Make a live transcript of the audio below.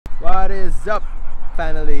What is up,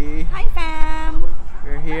 family? Hi, fam!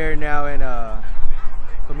 We're here now in a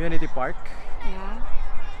community park. Yeah.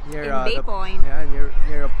 Near In Bay Point. Yeah,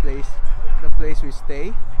 near the place we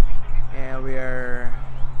stay, and we are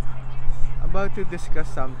about to discuss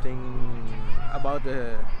something about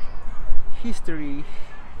the history,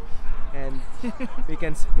 and we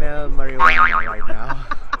can smell marijuana right now.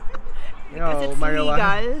 Because it's marijuana.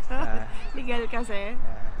 legal. Yeah. Legal kasi.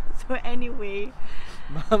 Yeah. So anyway,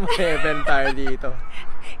 Baka may event tayo dito.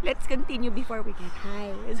 let's continue before we get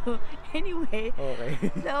high. So anyway,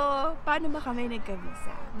 Okay. so paano ba kami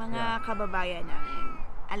nagka-visa? Mga Yeah. kababayan namin.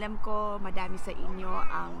 Alam ko madami sa inyo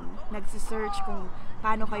ang nagsisearch kung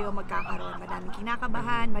paano kayo magkakaroon. Madaming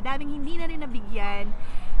kinakabahan, madaming hindi na rin nabigyan,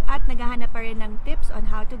 at naghahanap pa rin ng tips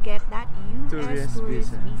on how to get that US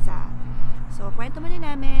tourist visa. So, kwento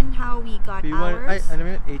muna namin how we got B1, ours. ano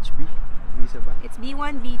yun? HB? Visa ba? It's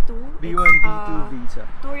B1, B2. B1, It's, B2 visa.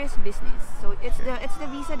 Tourist business. So, it's the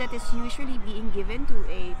visa that is usually being given to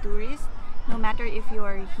a tourist, no matter if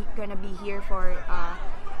you're gonna be here for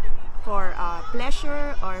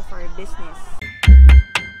pleasure or for business.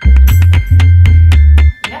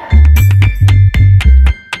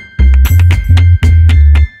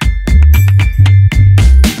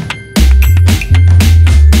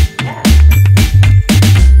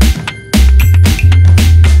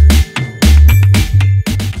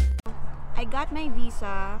 I got my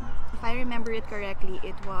visa, if I remember it correctly,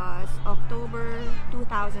 it was October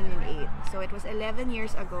 2008. So it was 11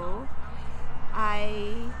 years ago.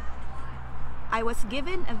 I was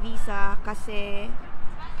given a visa kasi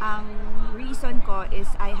ang reason ko is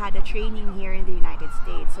I had a training here in the United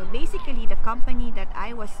States. So basically, the company that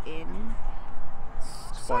I was in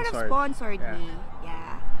sort of sponsored me.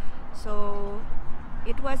 Yeah. So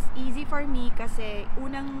it was easy for me kasi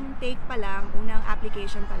unang take pa lang, unang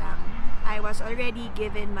application pa lang, I was already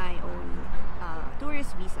given my own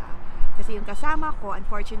tourist visa. Kasi yung kasama ko,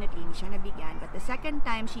 unfortunately, hindi siya nabigyan. But the second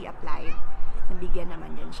time she applied, nabigyan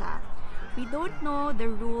naman din siya. We don't know the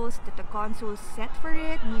rules that the consul set for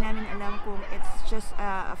it. Hindi namin alam kung it's just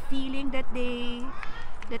a feeling that they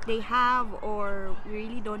have, or we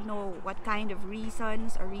really don't know what kind of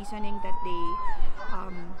reasons or reasoning that they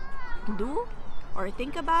do or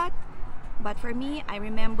think about. But for me, I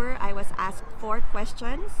remember I was asked 4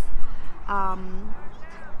 questions.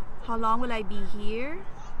 How long will I be here?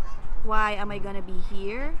 Why am I gonna be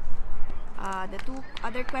here? The 2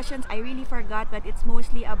 other questions I really forgot, but it's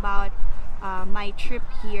mostly about my trip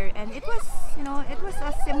here, and it was, it was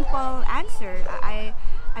a simple answer. I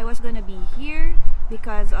was gonna be here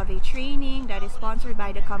because of a training that is sponsored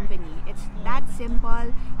by the company. It's that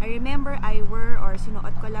simple. I remember I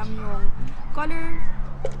sinuot ko lang yung color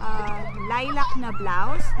lilac na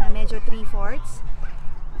blouse na medyo 3/4.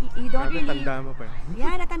 You don't really... Natanda mo pa yun.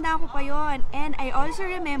 Yeah, natanda ko pa yon. And I also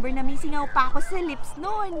remember na may singaw pa ako sa lips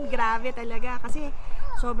noon. Grabe talaga. Kasi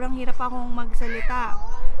sobrang hirap akong magsalita.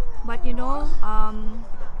 But yan,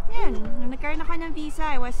 nung nagkaroon ako ng visa,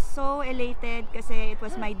 I was so elated kasi it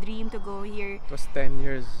was my dream to go here. It was 10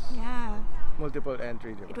 years. Yeah. Multiple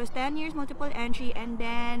entry, diba? It was 10 years, multiple entry. And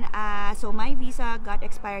then, so my visa got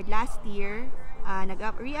expired last year.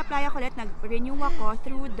 Nag-reapply ako ulit, nag-renew ako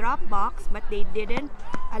through Dropbox, but they didn't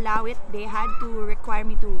allow it. They had to require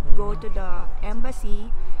me to go to the embassy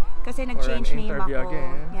kasi nag-change name ako.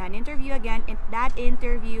 Yeah, an interview again. And that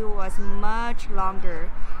interview was much longer.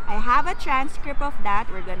 I have a transcript of that.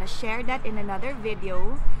 We're gonna share that in another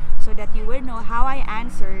video so that you will know how I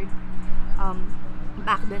answered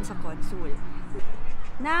back dun sa consul.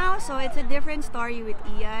 Now, so it's a different story with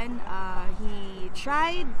Ian. He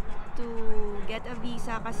tried to get a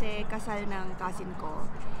visa kasi kasal ng cousin ko.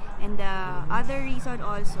 And the other reason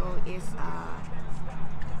also is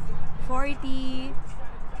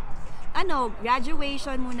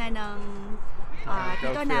graduation muna ng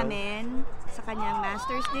tito namin sa kanyang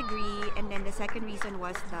master's degree, and then the second reason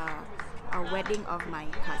was the wedding of my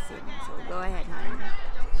cousin. So go ahead, man.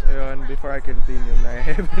 So yun, before I continue,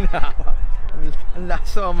 na-heaven na ako. Ang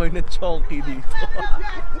laso amoy na chonky dito.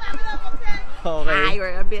 Okay. High,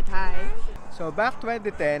 we're a bit high. So back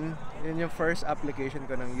 2010, yun yung first application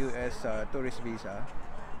ko ng US tourist visa.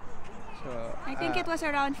 So I think it was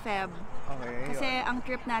around Feb. Okay. Kasi ang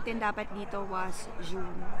trip natin dapat dito was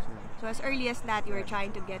June. So as early as that, we were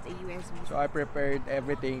trying to get a US visa. So I prepared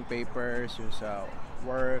everything, papers, yung sa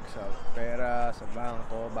work, sa pera, sa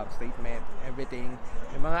bangko, bank statement, everything.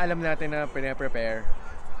 Yung mga alam natin na pinaprepare.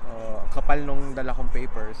 Kapal nung dala kong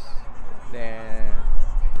papers. Then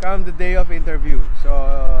come the day of interview. So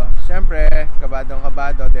syempre,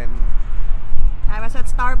 kabado, then I was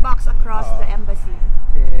at Starbucks across the embassy.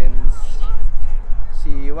 Since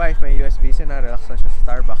Si wife may US visa na, relax na siya sa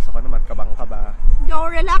Starbucks. Ako naman, kabang-kaba. Hindi ako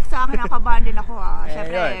relax kinakabahan din ako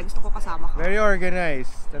Siyempre, yun. gusto ko kasama ka. Very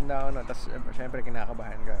organized. Tanda ko na. Tapos, syempre,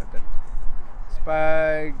 kinakabahan ka. Tapos,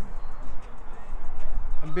 pag...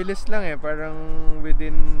 Ang bilis lang parang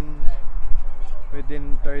within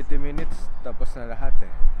 30 minutes, tapos na lahat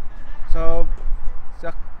So,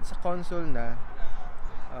 sa console na,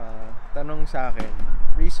 tanong sa akin,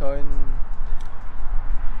 reason,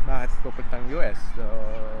 bakit pupuntang US? So,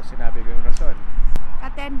 sinabi ko yung rason.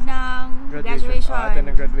 Attend ng graduation. Attend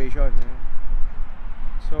ng graduation.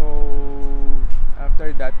 So,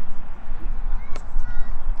 after that,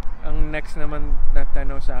 ang next naman na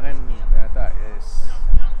tanong sa akin yata is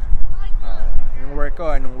yung work ko,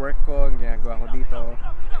 anong work ko, ang ginagawa ko dito.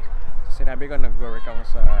 So, sinabi ko, nag-work ako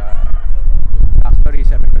sa factory,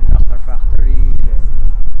 semiconductor factory, then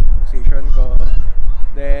position ko.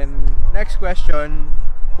 Then, next question,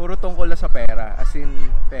 puro tungkol na sa pera, as in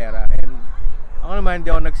pera. And ako naman, hindi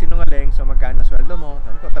ako nagsinungaling, so magkano sweldo mo?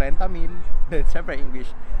 Sabi ko, 30,000. Then, syempre, English.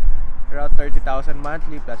 Around 30,000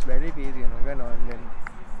 monthly plus benefits, gano'n. Then,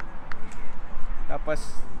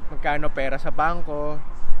 tapos, magkano pera sa bangko.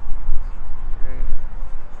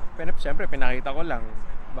 Siyempre, pinakita ko lang.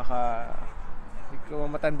 Baka, hindi ko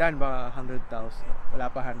matandaan, baka 100,000. Wala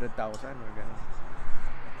pa 100,000 o gano'n.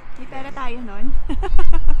 May pera tayo nun?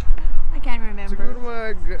 I can't remember. Siguro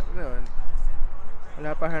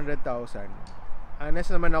wala pa 100,000.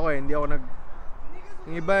 Honest naman ako hindi ako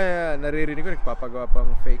yung iba naririnig ko nagpapagawa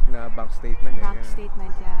pang fake na bank statement. Bank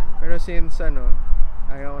statement, yeah. Pero since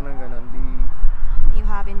ayaw ko ng ganon, you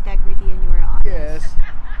have integrity and you are honest. Yes.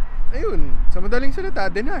 Ayun, sa madaling salita,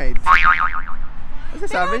 denied. Kasi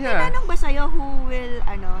sabi niya, tinanong ba sa'yo who will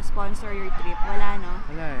sponsor your trip? Wala, no?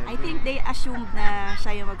 Wala I think they assumed na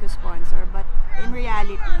siya yung mag-sponsor, but in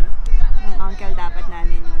reality, yung uncle dapat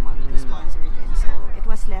namin yung mag-sponsor din. So, it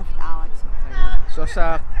was left out. So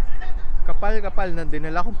sa kapal-kapal na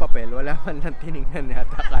dinala kong papel, wala man lang tinignan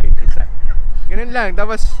yata kahit isa. Ganun lang.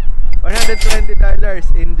 Tapos,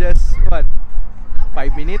 $120 in just,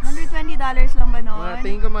 5 minutes? $120 lang ba nun? Mga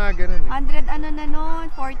tingin ko mga ganun 100 na nun?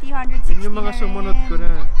 40, 160 Yun yung mga sumunod ko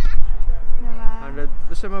na. Diba? 100,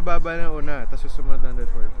 tapos mababa na una, tapos sumunod na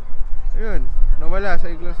 140. Ayun, nawala sa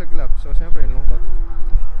iglang sa club. So, siyempre, lungkot.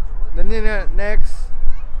 Then next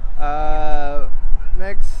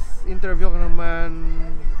interview ko naman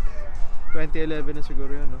 2011 na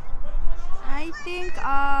siguro yun, no? I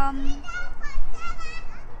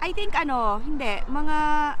think hindi, mga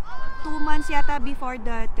 2 months yata before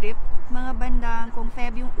the trip, mga bandang kung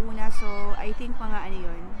Feb yung una, so I think mga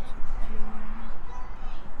yun,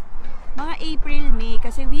 mga April, May,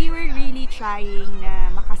 kasi we were really trying na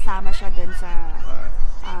makasama siya dun sa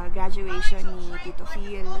graduation ni Tito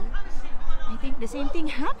Phil. I think the same thing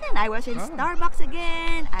happened. I was in Starbucks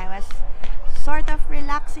again. I was sort of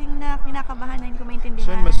relaxing na, kinakabahan na, hindi ko maintindihan.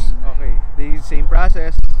 So, mas okay. The same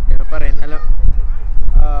process, gano'n pa rin.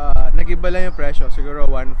 Nag-iba lang yung presyo. Siguro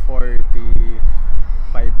 $145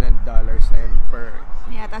 na yun per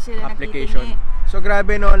application. So,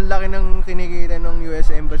 grabe no, ang laki ng kinikita ng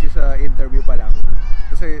US Embassy sa interview pa lang.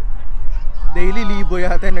 Kasi, daily libo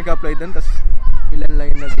yata yung nag-apply doon, tapos ilan lang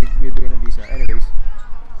yung nagbibigay ng visa. Anyways.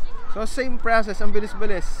 So, same process, ang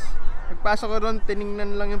bilis-bilis. Nagpasok ko doon,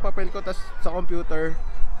 tiningnan lang yung papel ko, tapos sa computer,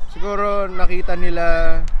 siguro nakita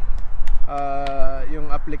nila yung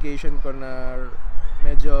application ko na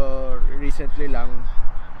medyo recently lang.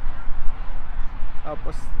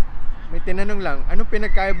 Tapos, may tinanong lang, anong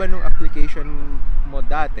pinagkaiba ng application mo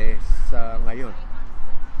dati sa ngayon?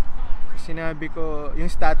 Sinabi ko, yung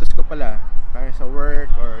status ko pala, parang sa work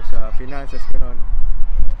or sa finances, gano'n.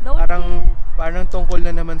 Parang tungkol na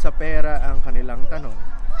naman sa pera ang kanilang tanong.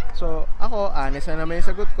 So, ako, honest na naman yung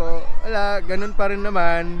sagot ko. Wala, ganun pa rin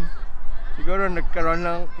naman. Siguro nagkaroon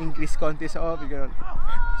lang increase konti sa office, gano'n.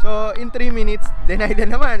 So, in 3 minutes, denied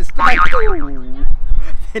na naman. Strike 2!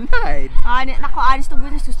 Denied! Nako, honest to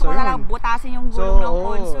goodness, gusto ko lang butasin yung gulong ng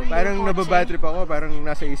console. Parang nababad trip ako, parang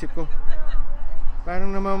nasa isip ko. Parang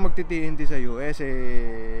naman magtitiinti sa US,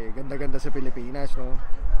 ganda-ganda sa Pilipinas, no?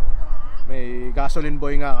 May gasoline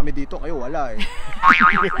boy nga kami dito, kayo wala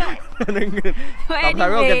So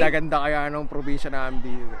anyway, ganda-ganda kaya anong probinsya namin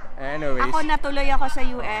dito. Anyways. Ako natuloy ako sa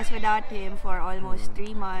US without him for almost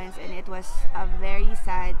 3 months, and it was a very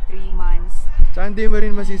sad 3 months. So hindi mo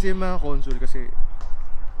rin masisi yung mga consul kasi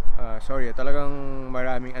talagang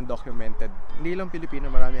maraming undocumented. Hindi lang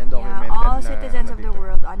Pilipino, maraming undocumented. Yeah, all citizens of the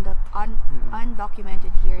world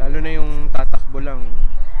undocumented here. Lalo na yung tatakbo lang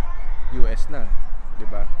US na, 'di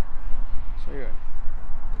ba? So yun.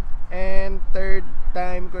 And third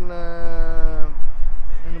time ko na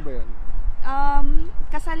ano ba yun?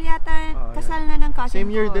 Kasal yata, Oh, kasal na ng cousin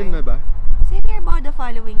Same year ko din, eh. ba? Same year ba the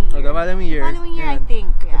following year? Oh, the following year. The following year, I Yan.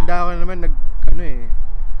 think. Yeah. Tanda ko naman,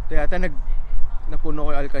 yata napuno ko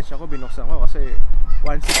yung alkansya ko, binuksan ko kasi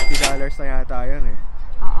 $160 na yata yan eh.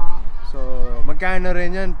 Oo. So, magkano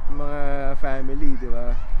rin yan, mga family, di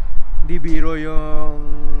ba? Hindi biro yung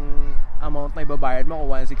amount na ibabayad mo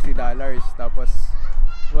kung $160. Tapos,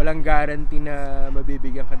 walang guarantee na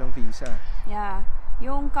mabibigyan ka ng visa. Yeah.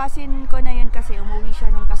 Yung cousin ko na yun kasi umuwi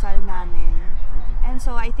siya nung kasal namin. And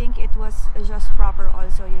so I think it was just proper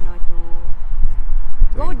also, to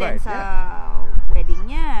go din invite, sa wedding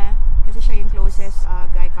niya. Kasi siya yung closest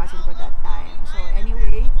guy cousin ko that time. So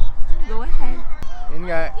anyway, go ahead. Yun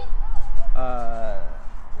nga,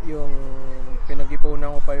 yung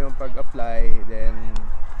pinag-ipunan ko pa yung pag-apply, then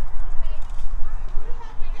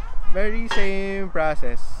very same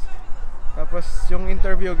process. Tapos yung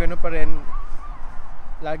interview, gano'n pa rin.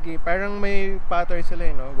 Lagi, parang may pattern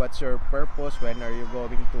sila no? What's your purpose? When are you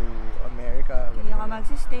going to America? Hindi ka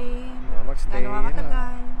magsistay. Magstay. Gano'n ka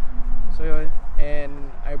katagal. So yun,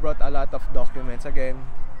 and I brought a lot of documents again.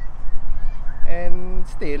 And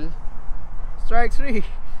still, strike 3.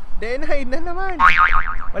 Denied na naman.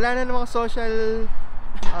 Wala na namang social,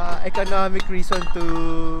 economic reason to...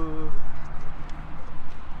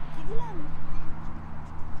 Sige lang.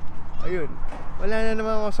 Ayun. Wala na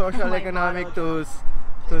namang social economic to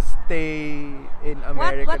stay in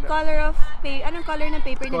America. What color of anong color ng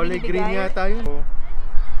paper na Color binibigay? green yata yun.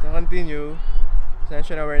 So, continue. Saan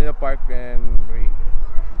siya na we're in the park and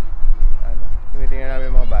tumitingnan namin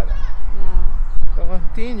yung mga bata. Yeah. So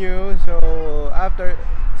continue. So after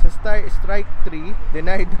strike 3,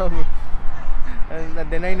 denied na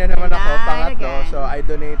naman ako pangatlo. Again. So I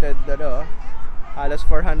donated halos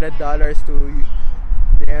 $400 to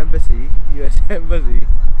the embassy, US Embassy.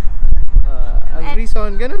 Ang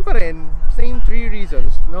reason, ganun pa rin. Same 3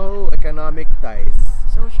 reasons. No economic ties.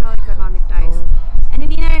 Social economic ties. No. And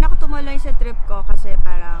hindi na rin ako tumuloy sa trip ko kasi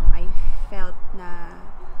parang I felt na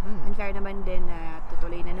unfair naman din na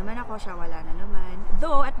tutuloy na naman ako, siya wala na naman.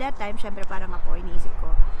 Though at that time, syempre parang ako, iniisip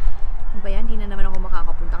ko, ano ba yan, hindi na naman ako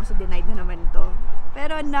makakapunta kasi denied na naman to.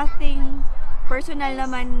 Pero nothing personal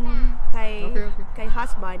naman kay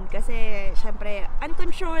husband kasi syempre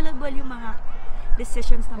uncontrollable yung mga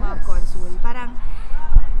decisions ng mga consul. Parang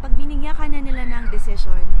pag binigyan ka na nila ng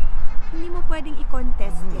decision, hindi mo pwedeng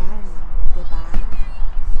i-contest yan. Diba?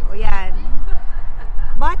 So yan.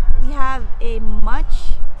 But we have a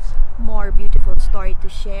much more beautiful story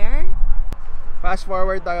to share. Fast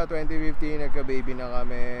forward tayo, 2015 nagka-baby na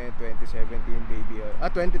kami, 2017 baby,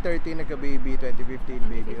 2013 nagka-baby,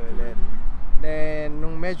 2015 baby ulit. Then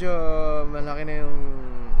nung medyo malaki na yung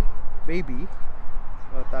baby,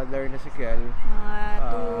 toddler na si Kel.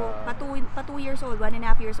 Pa 2 years old,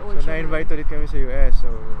 1.5 years old so siya. So na-invite ulit kami sa US.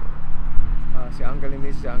 So si Uncle and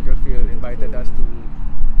Mrs. Uncle Phil invited us to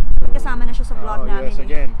kasama na siya sa vlog namin. US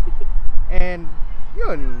again. And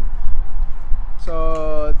yun.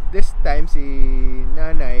 So this time si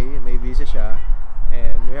nanay may visa siya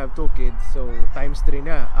and we have 2 kids. So times 3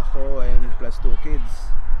 na ako and plus 2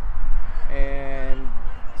 kids. And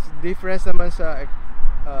difference naman sa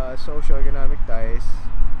socio-economic ties,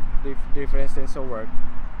 difference din sa work.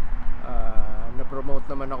 Na-promote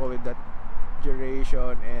naman ako with that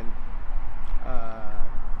duration and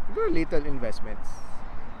very little investments.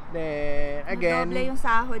 Then again, doble yung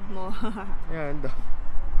sahod mo. Yan,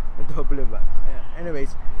 doble ba? Ayan.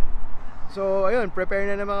 Anyways, so ayun, prepare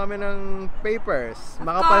na naman kami ng papers.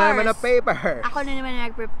 Makapal na naman na paper. Ako na naman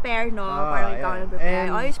nag-prepare, no? Parang ikaw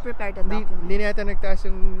nag-prepare. Always prepare the documents. Hindi natin nagtaas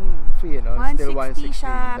yung fee, no? Still $160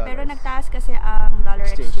 siya, pero nagtaas kasi ang dollar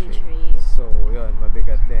exchange rate. So yun,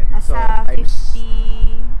 mabigat din. Nasa so,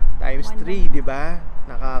 50 times 3, di ba?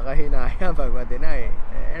 Nakakahinayang pag ma-deny.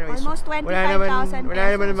 Anyways, almost 25,000 pesos. Wala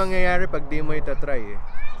naman mangyayari pag di mo itatry eh.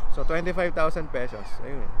 So 25,000 pesos.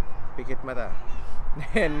 Ayun, pikit mata.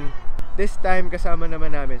 Then this time kasama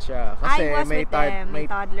naman namin siya kasi I was may with them, may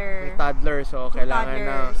toddler. May toddler, so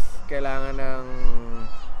kailangan ng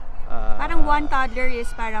parang one toddler is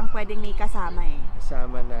parang pwedeng may kasama eh.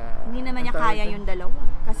 Kasama na. Hindi naman niya kaya yung dalawa.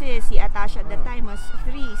 Kasi si Atasha at that time was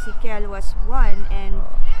 3, si Kel was 1, and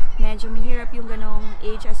medyo mahirap yung ganong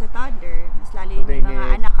age as a toddler. Mas lalo yung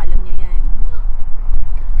mga anak, alam niyo yan.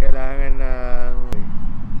 Kailangan ng...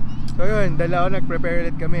 So yun, dalawa nag-prepare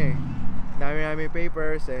ulit kami. Dami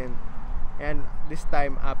papers and this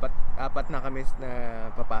time apat na kami na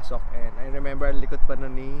papasok, and I remember likot pa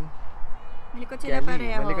nun ni Malikot sila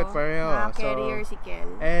pareho. Malikot pareho. Carrier si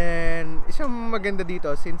Kel. And isang maganda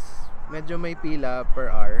dito, since medyo may pila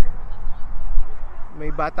per hour,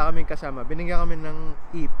 may bata kaming kasama, binigyan kami ng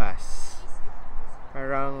e-pass.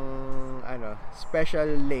 parang special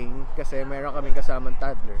lane kasi meron kaming kasamang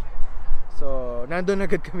toddler. So, nandun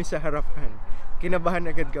agad kami sa harapan. Kinabahan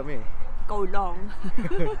agad kami. Ikaw lang.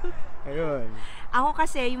 Ayun. Ako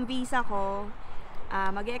kasi, yung visa ko,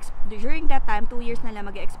 during that time, 2 years na lang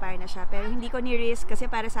mag-expire na siya. Pero hindi ko ni-risk kasi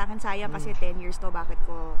para sa akin sayang kasi 10 years to.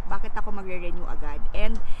 Bakit ako magre-renew agad?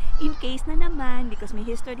 And in case na naman, because may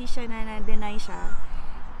history siya na deny siya,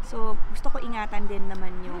 so gusto ko ingatan din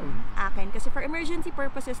naman yung akin. Kasi for emergency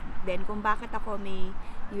purposes din, kung bakit ako may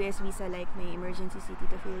US visa, like may emergency city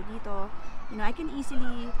to fill dito, I can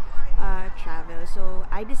easily travel. So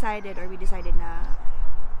we decided na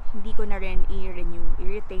hindi ko na rin i-renew,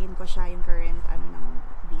 i-retain ko siya yung current ng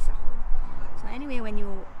visa ko. So anyway, when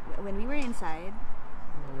we were inside,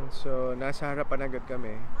 so nasa harapan agad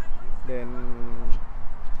kami. Then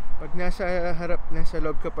pag nasa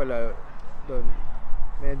loob ka pala doon,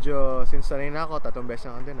 medyo since sanay na ako, 3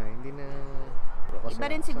 beses na ako doon, hindi na iba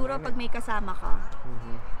rin siguro pag may kasama ka.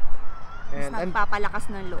 Mas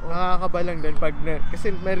nagpapalakas ng loob. Nakakaba lang din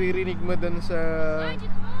kasi maririnig mo doon sa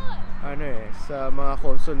sa mga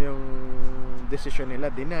consul yung decision nila,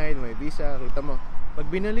 denied, may visa, kita mo. Pag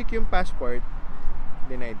binalik yung passport,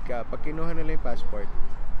 denied ka. Pag kinuha nila yung passport,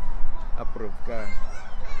 approved ka.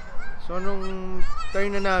 So nung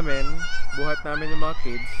turn na namin, buhat namin yung mga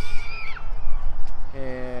kids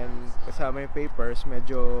and kasama yung papers,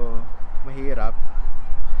 medyo mahirap.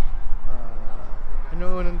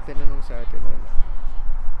 Ano nang tinanong sa atin?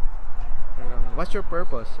 What's your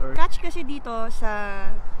purpose? Or catch kasi dito sa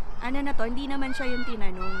na to, hindi naman siya yung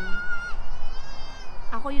tinanong.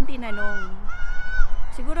 Ako yung tinanong.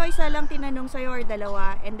 Siguro isa lang tinanong sa'yo or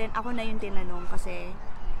dalawa, and then ako na yung tinanong kasi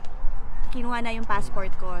kinuha na yung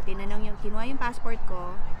passport ko. Kinuha yung passport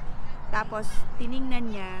ko, tapos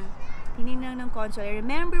tiningnan ng consul. I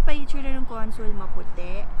remember pa yung tsura ng consul,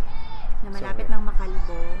 maputi, na malapit ng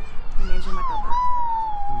makalbo, na medyo mataba.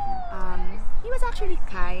 He was actually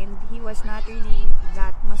kind. He was not really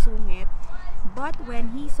that masungit. But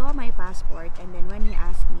when he saw my passport and then when he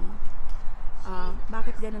asked me,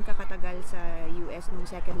 bakit ganun ka katagal sa US nung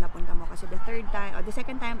second na punta mo? Kasi the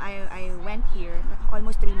second time I went here,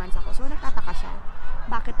 almost 3 months ako. So nagtataka siya,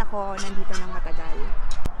 bakit ako nandito ng matagal?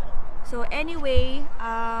 So anyway,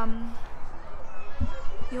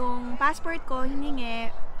 yung passport ko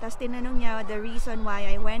hiningi, tapos tinanong niya the reason why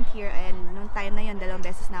I went here, and nung time na yun, 2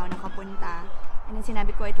 beses na ako nakapunta. And then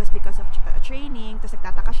sinabi ko it was because of training. Tapos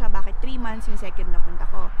nagtataka siya bakit 3 months yung second na punta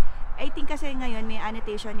ko. I think kasi ngayon may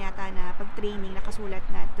annotation yata na pag training, nakasulat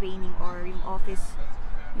na training or yung office,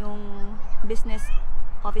 yung business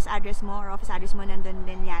office address mo or office address mo nandun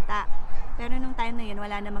din yata. Pero nung time na yun,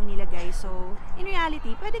 wala namang nilagay. So in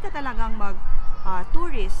reality, pwede ka talagang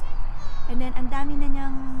tourist. And then ang dami na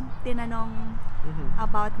niyang tinanong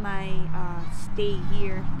about my stay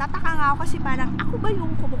here. Tataka nga ako kasi parang ako ba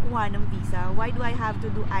yung kumukuha ng visa? Why do I have to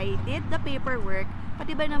do? I did the paperwork,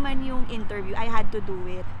 pati ba naman yung interview, I had to do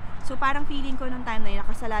it. So parang feeling ko nung time na yun,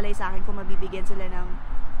 nakasalalay sa akin kung mabibigyan sila ng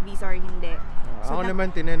visa or hindi. So, ako naman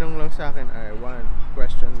tinanong lang sa akin, one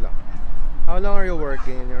question lang. How long are you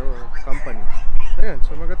working in your company? Ayun,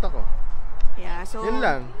 sumagot ako. Yeah, so yun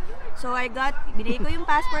lang. So binigay ko yung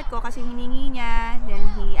passport ko kasi hiningi niya. Then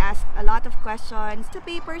he asked a lot of questions. Sa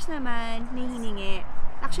papers naman, may hiningi.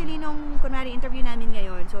 Actually, nung kunwari interview namin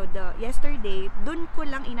ngayon, so yesterday, dun ko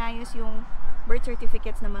lang inayos yung birth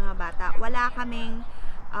certificates ng mga bata. Wala kaming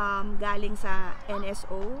galing sa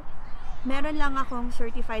NSO. Meron lang akong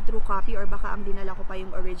certified true copy or baka ang dinala ko pa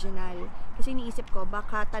yung original. Kasi iniisip ko,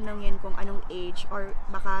 baka tanongin kung anong age or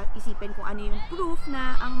baka isipin kung ano yung proof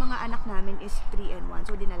na ang mga anak namin is 3 and 1.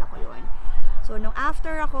 So, dinala ko yun. So, nung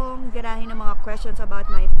after akong garahin ng mga questions about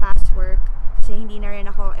my past work, kasi hindi na rin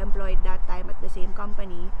ako employed that time at the same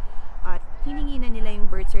company, at hiningi na nila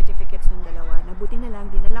yung birth certificates ng dalawa. Nabuti na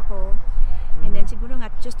lang, dinala ko. And then siguro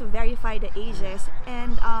nga, just to verify the ages.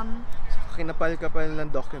 And kinapal ka pa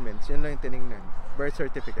ng documents, yun lang yung tinignan. Birth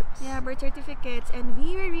certificates. Yeah, birth certificates. And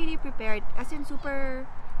we were really prepared. As in, super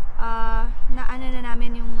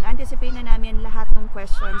anticipate na namin lahat ng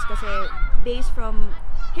questions. Kasi based from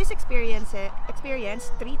his experience 3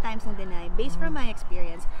 times na deny. Based from my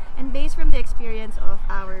experience. And based from the experience of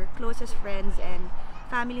our closest friends and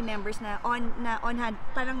family members na on hand,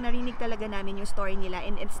 parang narinig talaga namin yung story nila,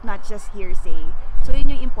 and it's not just hearsay. So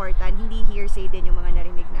yun yung important, hindi hearsay din yung mga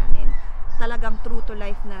narinig namin. Talagang true to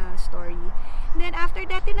life na story. And then after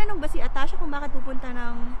that, tinanong ba si Atasha kung bakit pupunta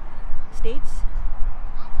ng States?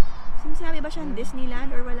 Sinabi ba siyang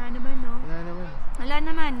Disneyland or wala naman, no? Wala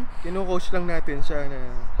naman. Kinu-coach lang natin siya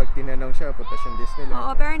na pag tinanong siya, punta siyang Disneyland.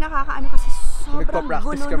 Oo, pero nakakaano kasi Sobrang Nagpa-practice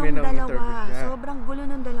gulo kami nung ng dalawa. interview. Yeah. Sobrang gulo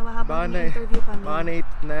nung dalawa Baka habang ini-interview kami. Baka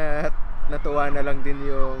natuwa na lang din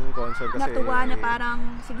yung console kasi Natuwa na parang,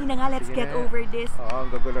 sige na nga, let's sige get na. over this. Oo, ang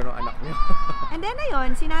gagulo ng anak niya. And then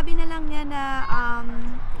ayun, sinabi na lang niya na,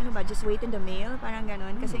 just wait in the mail, parang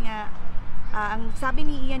ganon. Kasi nga, ang sabi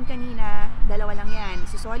ni Ian kanina, dalawa lang yan.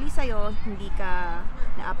 Susoli sa'yo, hindi ka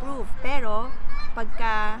na-approve. Pero,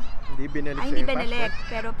 pagka, Hindi binalik hindi sa'yo yung binalik. passport.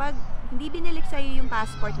 Pero pag hindi binalik sa'yo yung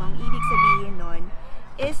passport mo, ang ibig sabihin nun,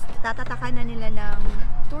 is tatatakan na nila ng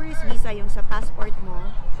tourist visa yung sa passport mo,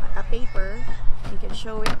 a paper, they can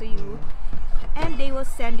show it to you, and they will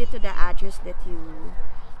send it to the address that you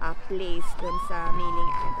placed dun sa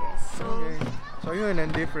mailing address. So, Okay. So yun,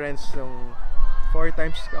 ang difference yung 4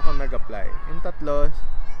 times ako nag-apply. Yung 3,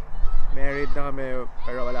 married na kami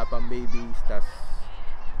pero wala pang babies.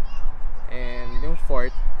 And yung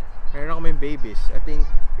 4th, meron na kami babies. I think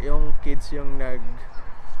yung kids yung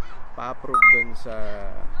nag-pa-approve dun sa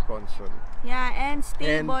consul. yeah, and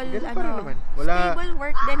stable, ganun pa rin naman. stable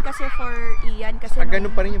work din kasi for Ian. Kasi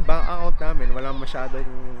Ganun pa rin yung bank account namin. Walang masyadong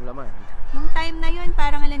laman. nung time na yun,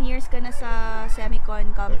 parang ilan years ka na sa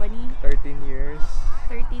semicon company? 13 years.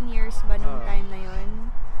 13 years ba nung Oo. time na yun?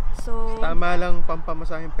 So, Tama lang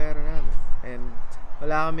pampamasahe yung pera namin. And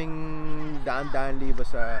wala kaming daan-daan libo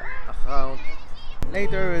sa account.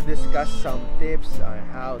 Later, we'll discuss some tips on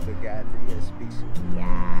how to get the USB.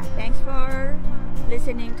 yeah. Thanks for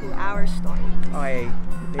listening to our story. Okay,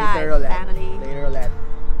 Bye, later ulit. family.